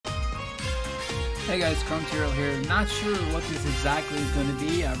Hey guys, Crunchyroll here. Not sure what this exactly is going to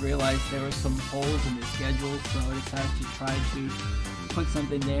be. I realized there were some holes in the schedule, so I decided to try to put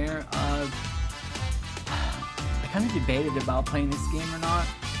something there. I kind of debated about playing this game or not,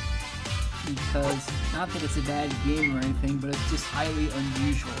 because not that it's a bad game or anything, but it's just highly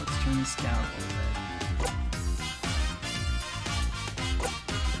unusual. Let's turn this down a little bit.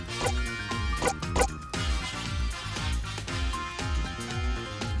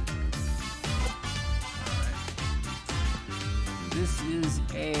 This is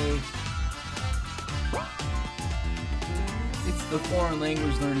it's a foreign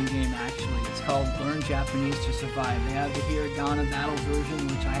language learning game actually. It's called Learn Japanese to Survive. They have the Hiragana battle version,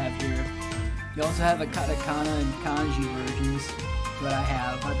 which I have here. They also have the katakana and kanji versions that I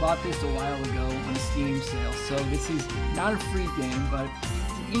have. I bought this a while ago on a Steam sale, so this is not a free game, but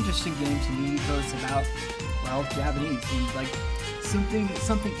it's an interesting game to me because it's about, well, Japanese and like something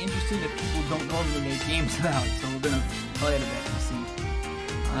interesting that people don't normally make games about. So we're gonna play it a bit and see.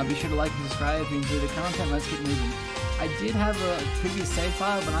 Be sure to like and subscribe if you enjoy the content. Let's get moving. I did have a previous save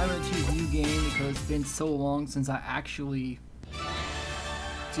file, but I'm going to choose new game because it's been so long since I actually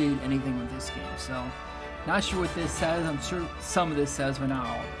did anything with this game. So, not sure what this says. I'm sure some of this says, but not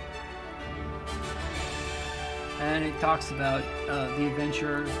all. And it talks about the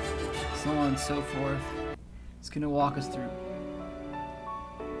adventure, so on and so forth. It's going to walk us through.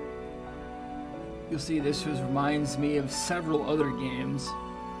 You'll see this reminds me of several other games.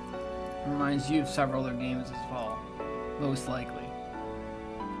 It reminds you of several other games as well, most likely.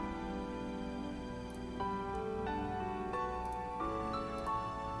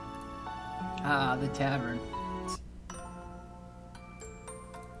 Ah, the tavern.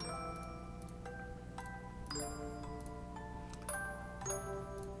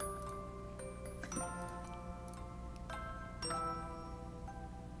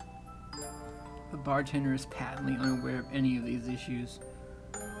 The bartender is patently unaware of any of these issues.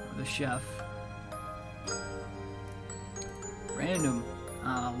 The chef. Random.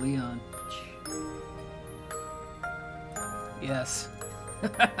 Ah, Leon. Yes.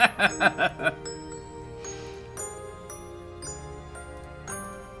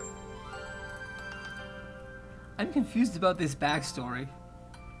 I'm confused about this backstory.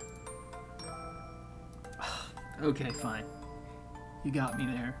 Okay, fine. You got me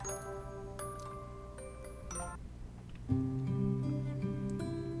there.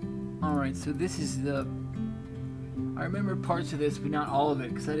 Alright, so this is the... I remember parts of this, but not all of it,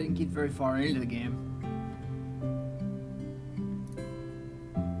 because I didn't get very far into the game.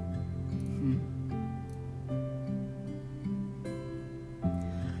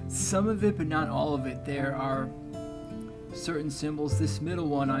 Some of it, but not all of it. There are certain symbols. This middle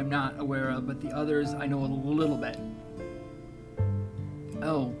one I'm not aware of, but the others I know a little bit.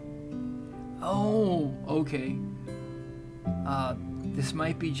 Oh. Oh, okay. This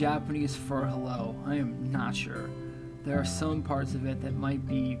might be Japanese for hello. I am not sure. There are some parts of it that might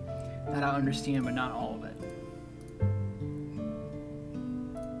be that I understand, but not all of it.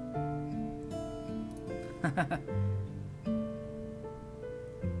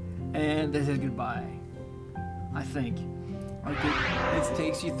 And this is goodbye. I think. Like it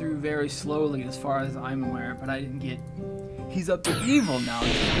takes you through very slowly as far as I'm aware, but I didn't get... He's up to evil now,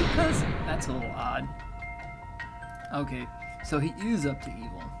 because that's a little odd. Okay, so he is up to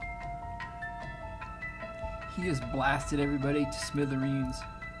evil. He just blasted everybody to smithereens.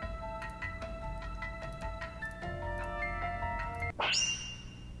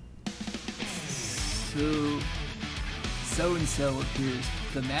 So-and-so appears.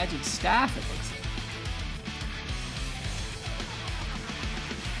 The magic staff, it looks like.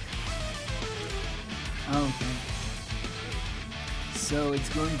 Okay. So it's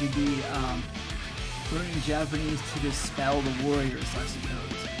going to be learning Japanese to dispel the warriors, I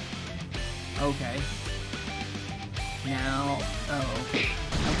suppose. Okay. Now,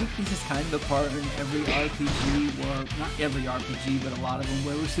 I think this is kind of the part in every RPG, or not every RPG, but a lot of them,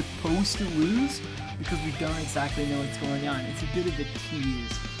 where we're supposed to lose because we don't exactly know what's going on. It's a bit of a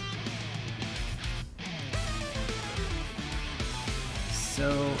tease.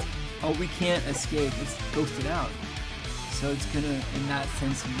 So, oh, we can't escape. It's ghosted out. So it's gonna, in that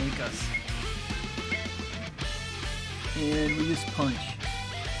sense, make us. And we just punch.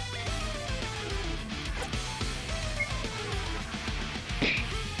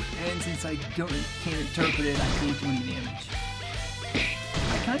 And since I can't interpret it, I can't do any damage. I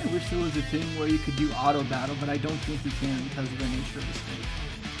kind of wish there was a thing where you could do auto battle, but I don't think you can because of the nature of this thing.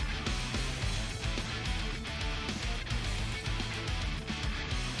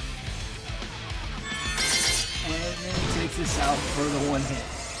 And then it takes us out for the one hit.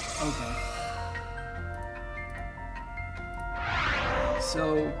 Okay.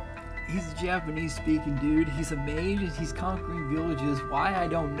 so he's a Japanese-speaking dude. He's a mage. He's conquering villages. Why, I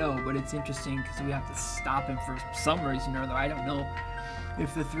don't know, but it's interesting because we have to stop him for some reason or other. I don't know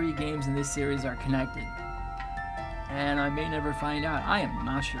if the 3 games in this series are connected. And I may never find out. I am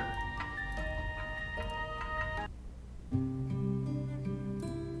not sure.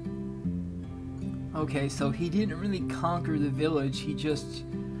 Okay, so he didn't really conquer the village. He just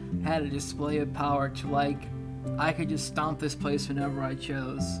had a display of power to, like, I could just stomp this place whenever I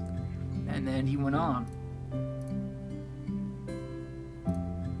chose. And then he went on.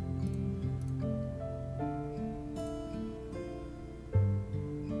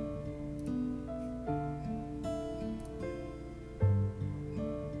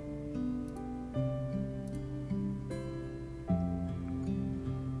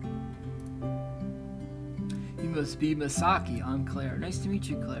 You must be Masaki. I'm Claire. Nice to meet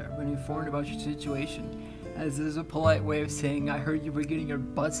you, Claire. I've been informed about your situation. As is a polite way of saying, I heard you were getting your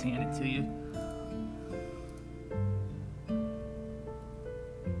butts handed to you.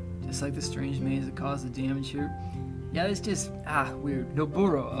 Just like the strange maze that caused the damage here. Yeah, it's just, weird.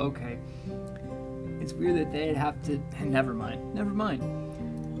 Noburo, okay. It's weird that they'd have to, never mind. Never mind.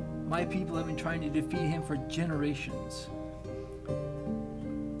 My people have been trying to defeat him for generations.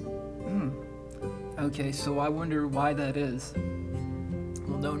 Okay, so I wonder why that is.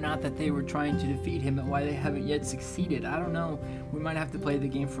 Well, no, not that they were trying to defeat him, but why they haven't yet succeeded. I don't know. We might have to play the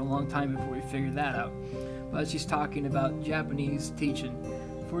game for a long time before we figure that out. But she's talking about Japanese teaching.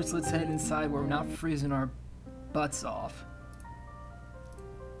 First, let's head inside where we're not freezing our butts off.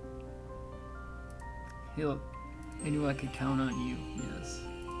 I knew I could count on you, yes.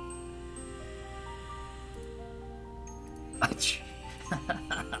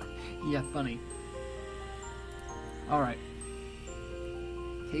 Yeah, funny. Alright.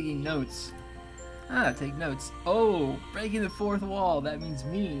 Taking notes. Take notes. Oh, breaking the 4th wall. That means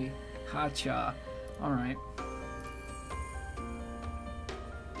me. Hacha. Alright.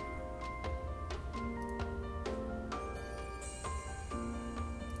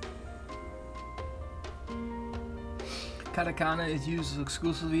 Katakana is used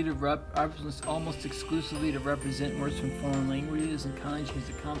exclusively to almost exclusively to represent words from foreign languages, and kanji is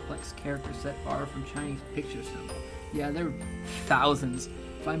a complex character set borrowed from Chinese picture symbol. Yeah, there are thousands.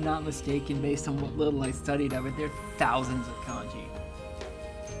 If I'm not mistaken, based on what little I studied of it, there are thousands of kanji.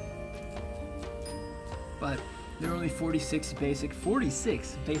 But there are only 46 basic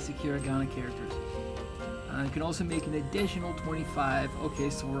hiragana characters. You can also make an additional 25. Okay,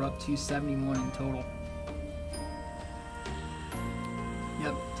 so we're up to 71 in total.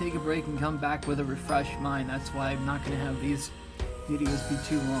 Yep, take a break and come back with a refreshed mind. That's why I'm not going to have these videos be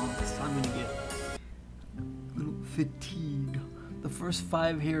too long, because I'm going to get a little fatigued. The first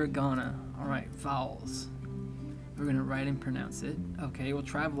 5 hiragana. Alright, vowels. We're going to write and pronounce it. Okay, we'll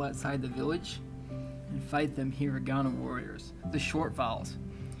travel outside the village and fight them hiragana warriors. The short vowels.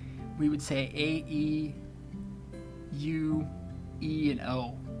 We would say A, E, U, E, and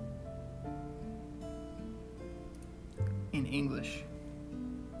O in English.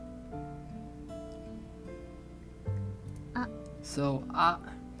 So,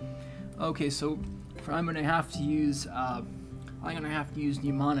 okay, so I'm gonna have to use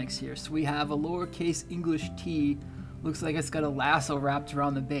mnemonics here. So we have a lowercase English T, looks like it's got a lasso wrapped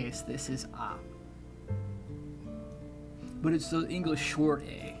around the base. This is A. But it's the English short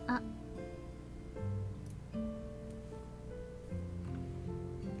A.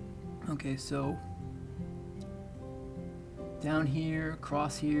 Okay, so down here,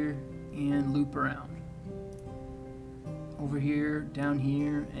 cross here, and loop around. Over here, down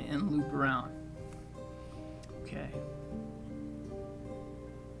here, and loop around. Okay.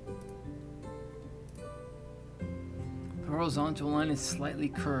 The horizontal line is slightly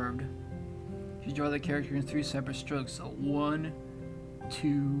curved. You draw the character in 3 separate strokes. So 1,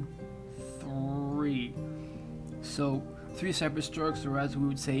 2, 3. So 3 separate strokes, or as we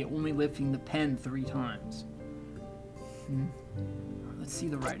would say, only lifting the pen 3 times. Let's see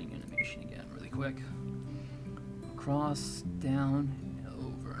the writing animation again really quick. Across, down, and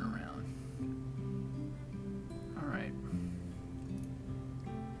over and around. Alright.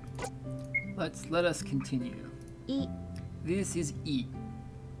 Let us continue. E. This is E.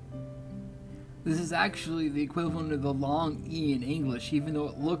 This is actually the equivalent of the long E in English, even though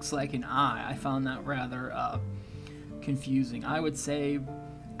it looks like an I. I found that rather confusing. I would say,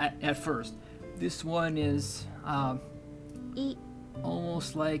 at first, this one is E.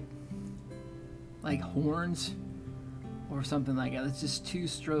 almost like horns or something like that. It's just 2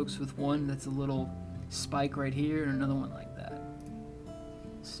 strokes with one that's a little spike right here and another one like that.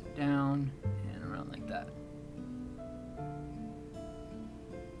 Sit down and around like that.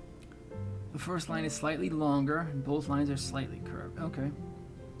 first line is slightly longer, and both lines are slightly curved. Okay.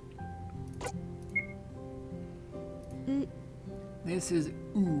 This is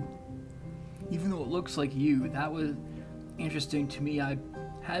ooh. Even though it looks like you, that was interesting to me. I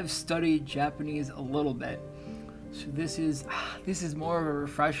have studied Japanese a little bit, so this is more of a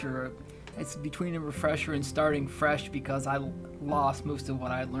refresher. It's between a refresher and starting fresh because I lost most of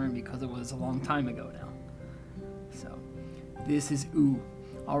what I learned because it was a long time ago now. So this is ooh.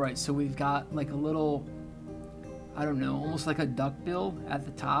 All right, so we've got like a little, I don't know, almost like a duckbill at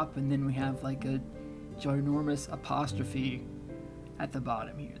the top, and then we have like a ginormous apostrophe at the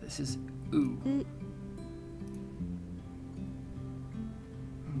bottom here. This is ooh.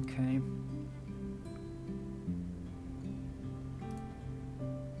 Okay.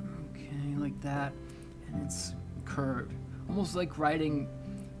 Okay, like that. And it's curved. Almost like writing,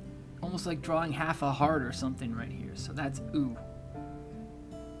 almost like drawing half a heart or something right here. So that's ooh.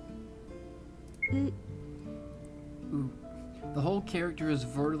 Ooh. The whole character is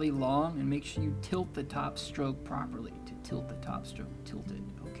vertically long, and make sure you tilt the top stroke properly. To tilt the top stroke, tilt it.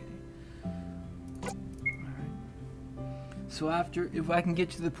 Okay. Alright. So after, if I can get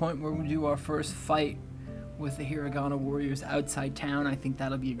to the point where we do our first fight with the Hiragana warriors outside town, I think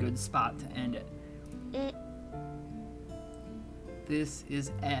that'll be a good spot to end it. This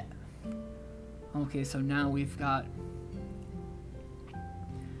is et. Okay, so now we've got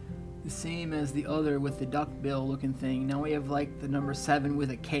the same as the other with the duckbill looking thing. Now we have like the number 7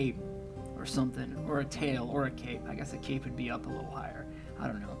 with a cape or something, or a tail, or a cape. I guess a cape would be up a little higher. I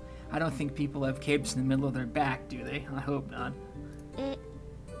don't know. I don't think people have capes in the middle of their back, do they? I hope not.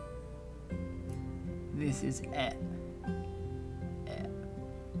 This is et. Et.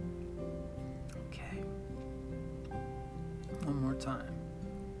 Okay. One more time.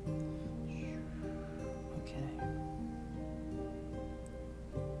 Okay.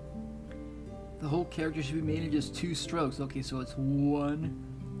 The whole character should be made in just 2 strokes. Okay, so it's 1,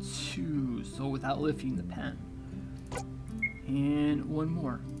 2, so without lifting the pen. And one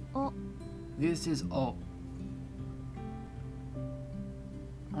more. Oh. This is O.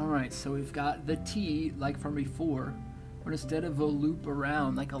 Alright, so we've got the T, like from before, but instead of a loop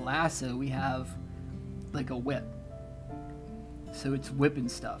around like a lasso, we have like a whip. So it's whipping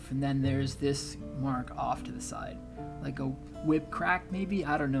stuff. And then there's this mark off to the side. Like a whip crack, maybe?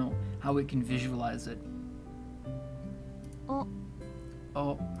 I don't know how we can visualize it. Oh.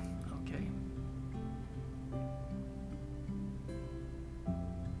 Oh, okay.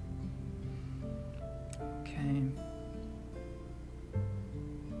 Okay.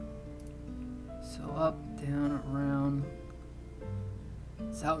 So up, down, around.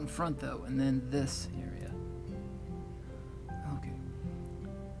 It's out in front though, and then this area. Okay.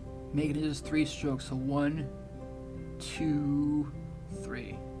 Make it just 3 strokes, so 1, 2,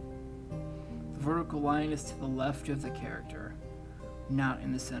 3. The vertical line is to the left of the character, not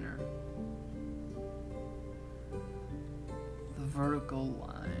in the center. The vertical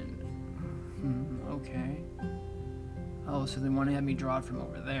line. Okay. Oh, so they want to have me draw it from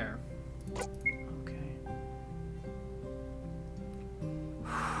over there. Okay.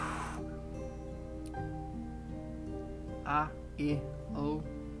 A, I, O.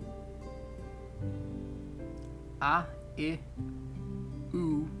 A, I,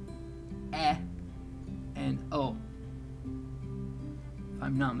 U, E, and O. If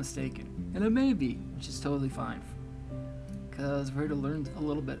I'm not mistaken. And it may be, which is totally fine. Because we're here to learn a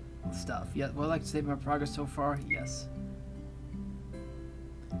little bit of stuff. Yeah, would I like to save my progress so far? Yes.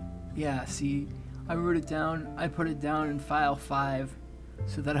 Yeah, see, I wrote it down, I put it down in file 5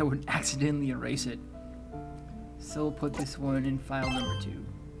 so that I wouldn't accidentally erase it. So we'll put this one in file number 2.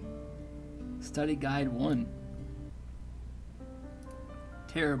 Study guide 1.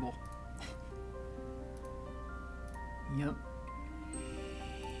 Terrible. Yep.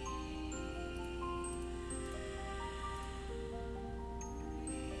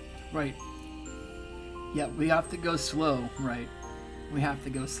 Right. Yeah, we have to go slow, right. We have to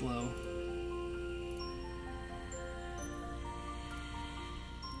go slow.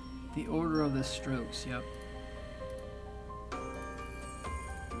 The order of the strokes, yep.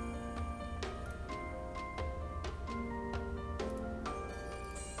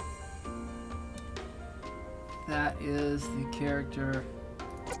 That is the character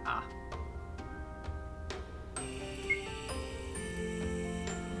Ah.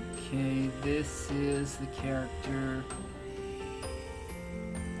 Okay, this is the character.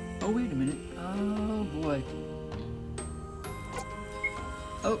 Oh, wait a minute. Oh, boy.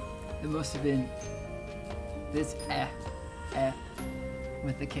 Oh, it must have been this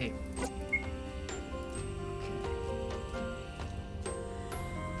with the cape. Okay.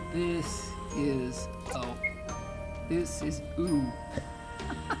 This is, oh, this is ooh.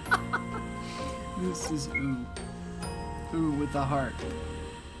 This is ooh. Ooh with a heart.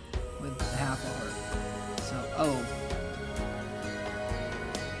 With half a heart. So, oh.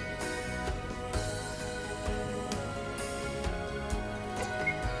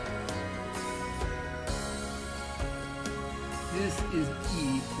 This is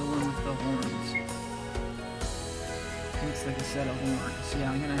E, the one with the horns. Looks like a set of horns.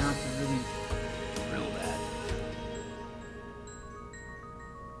 Yeah, I'm gonna have to really drill that.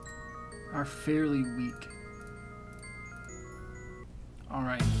 Are fairly weak.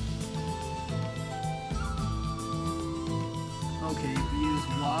 Alright. Okay, if you use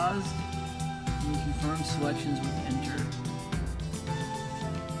WAS, you can confirm selections with enter.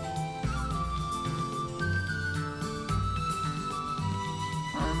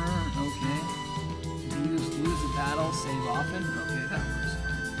 Okay. If you lose a battle, save often. Okay, that works.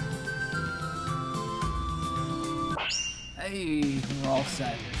 Hey, we're all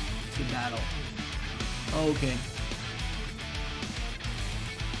set to battle. Okay.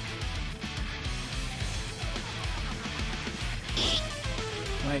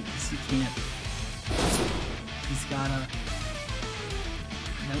 Right, because he can't. He's gotta.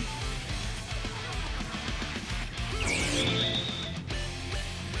 Nope.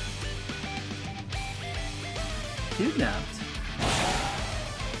 Kidnapped.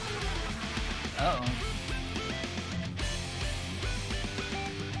 Uh-oh.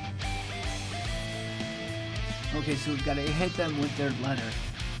 Okay, so we've got to hit them with their letter.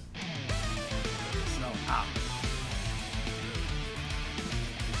 So, ow.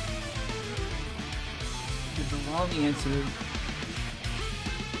 Get the wrong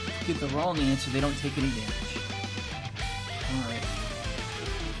answer, they don't take any damage. Alright.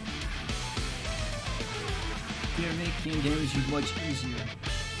 Here, making damage you much easier.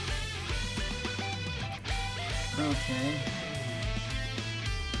 Okay.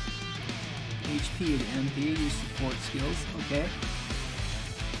 HP to MP, use support skills. Okay.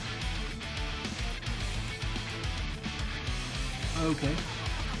 Okay.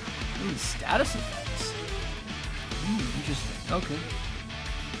 Ooh, status effects. Interesting. Okay.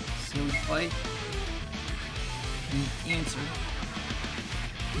 So we fight and answer.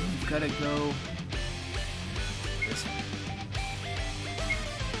 We've gotta go this way.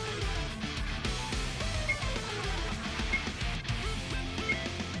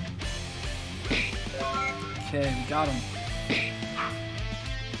 Okay, we got him.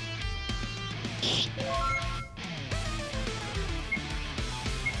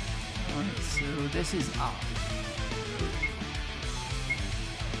 Alright, so this is off.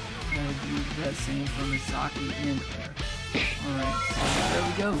 Gotta do that same for Misaki and Claire. Alright, so there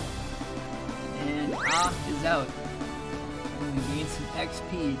we go. And off is out. And we gain some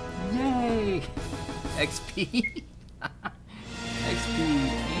XP. Yay! XP. XP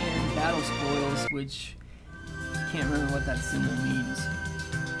and battle spoils, which can't remember what that symbol means.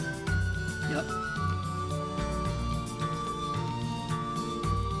 Yep.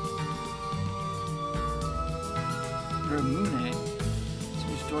 Ramune. To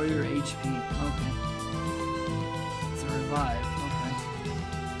restore your HP. Okay. It's a revive. Okay.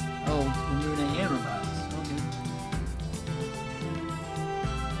 Oh, Ramune and revives. Okay.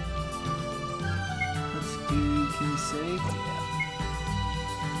 Let's do Kinsei.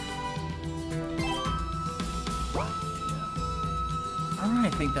 I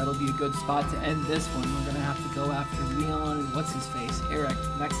think that'll be a good spot to end this one. We're gonna have to go after Leon and what's his face, Eric,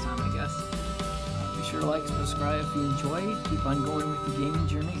 next time, I guess. Be sure to like and subscribe if you enjoyed. Keep on going with the gaming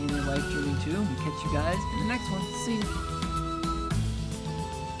journey and your life journey too. We'll catch you guys in the next one. See you.